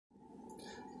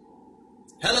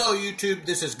Hello YouTube,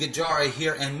 this is Gajara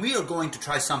here, and we are going to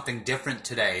try something different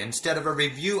today. Instead of a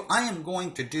review, I am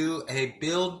going to do a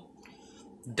build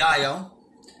dio,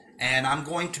 and I'm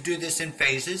going to do this in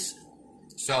phases.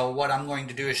 So what I'm going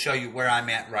to do is show you where I'm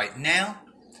at right now,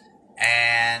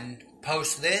 and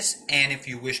post this, and if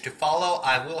you wish to follow,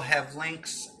 I will have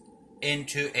links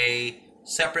into a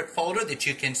separate folder that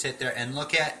you can sit there and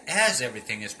look at as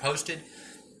everything is posted.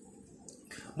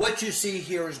 What you see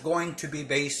here is going to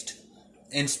be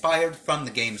inspired from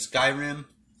the game Skyrim,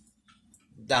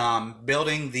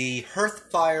 building the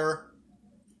Hearthfire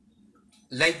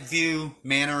Lakeview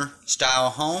Manor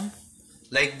style home.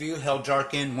 Lakeview,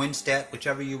 Helljarkin, Windstadt,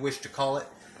 whichever you wish to call it.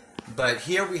 But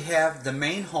here we have the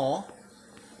main hall.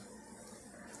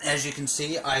 As you can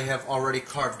see, I have already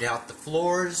carved out the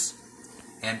floors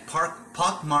and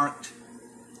pockmarked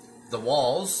the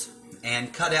walls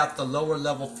and cut out the lower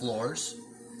level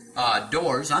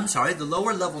the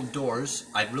lower level doors.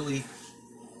 I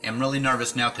am really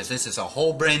nervous now because this is a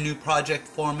whole brand new project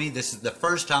for me. This is the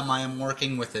first time I am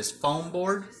working with this foam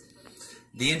board.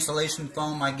 The insulation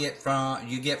foam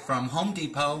you get from Home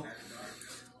Depot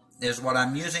is what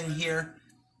I'm using here.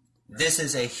 This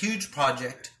is a huge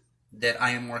project that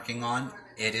I am working on.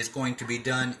 It is going to be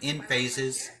done in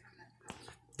phases.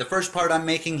 The first part I'm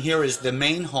making here is the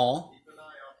main hall,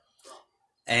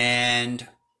 and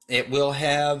it will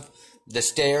have the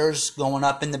stairs going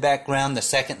up in the background, the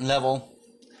second level,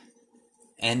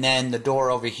 and then the door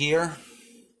over here.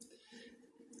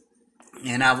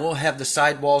 And I will have the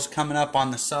side walls coming up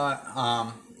on the side,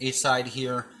 each side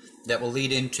here, that will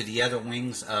lead into the other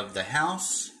wings of the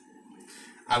house.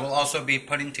 I will also be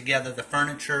putting together the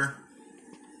furniture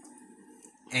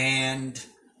and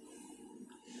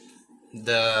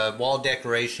the wall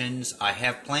decorations. I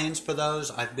have plans for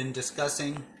those. I've been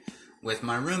discussing with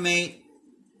my roommate.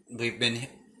 We've been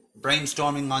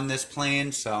brainstorming on this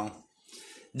plan, so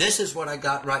this is what I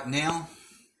got right now.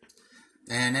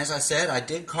 And as I said, I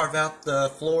did carve out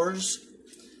the floors.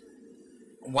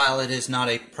 While it is not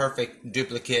a perfect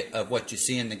duplicate of what you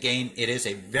see in the game, it is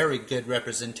a very good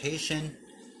representation.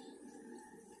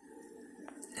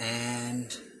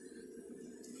 And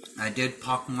I did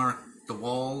pockmark the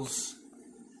walls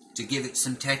to give it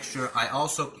some texture. I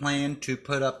also plan to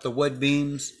put up the wood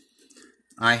beams.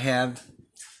 I have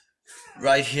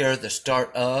right here the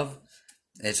start of.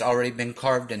 It's already been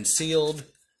carved and sealed.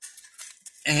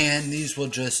 And these will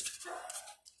just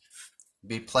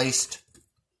be placed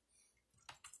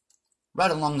right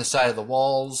along the side of the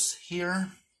walls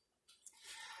here.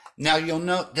 Now you'll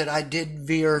note that I did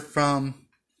veer from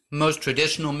most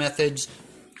traditional methods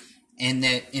in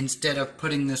that instead of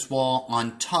putting this wall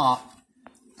on top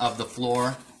of the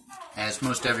floor, as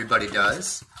most everybody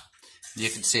does, you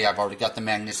can see I've already got the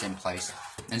magnets in place.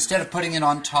 Instead of putting it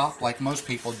on top like most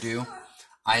people do,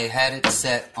 I had it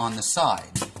set on the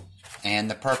side. And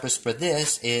the purpose for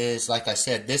this is, like I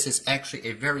said, this is actually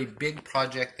a very big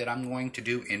project that I'm going to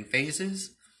do in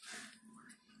phases.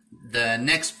 The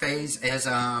next phase, as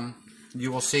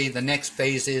you will see, the next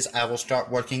phase is I will start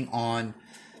working on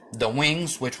the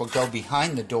wings, which will go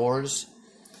behind the doors.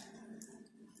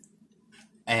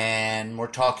 And we're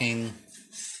talking,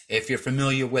 if you're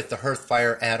familiar with the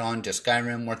Hearthfire add-on to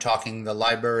Skyrim, we're talking the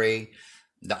library,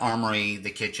 the armory,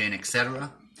 the kitchen,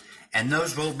 etc. And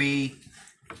those will be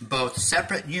both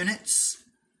separate units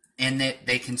in that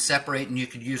they can separate, and you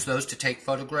could use those to take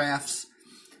photographs,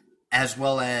 as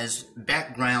well as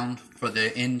background for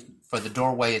the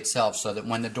doorway itself, so that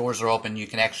when the doors are open you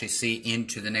can actually see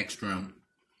into the next room.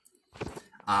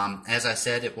 As I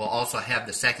said, it will also have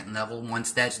the second level.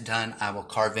 Once that's done, I will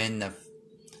carve in the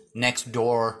next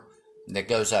door that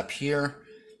goes up here.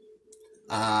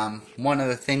 One of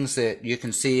the things that you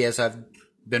can see as I've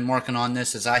been working on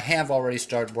this is I have already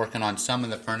started working on some of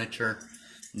the furniture.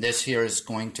 This here is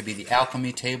going to be the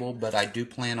alchemy table, but I do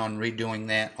plan on redoing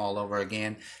that all over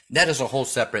again. That is a whole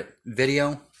separate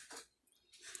video,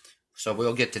 so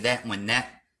we'll get to that when that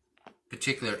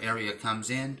particular area comes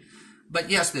in. But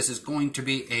yes, this is going to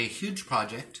be a huge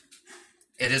project.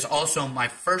 It is also my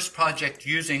first project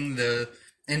using the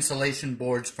insulation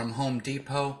boards from Home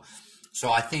Depot,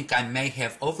 so I think I may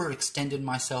have overextended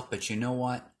myself, but you know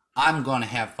what? I'm going to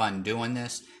have fun doing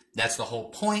this. That's the whole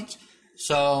point.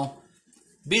 So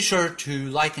be sure to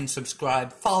like and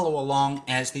subscribe, follow along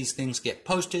as these things get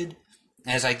posted,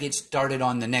 as I get started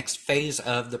on the next phase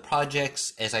of the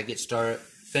projects, as I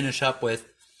finish up with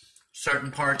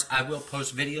certain parts. I will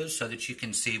post videos so that you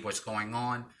can see what's going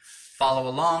on. Follow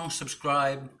along,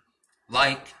 subscribe,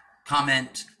 like,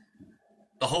 comment,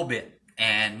 the whole bit,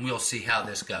 and we'll see how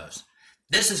this goes.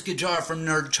 This is Gajar from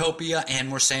Nerdtopia,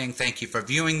 and we're saying thank you for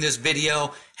viewing this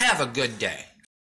video. Have a good day.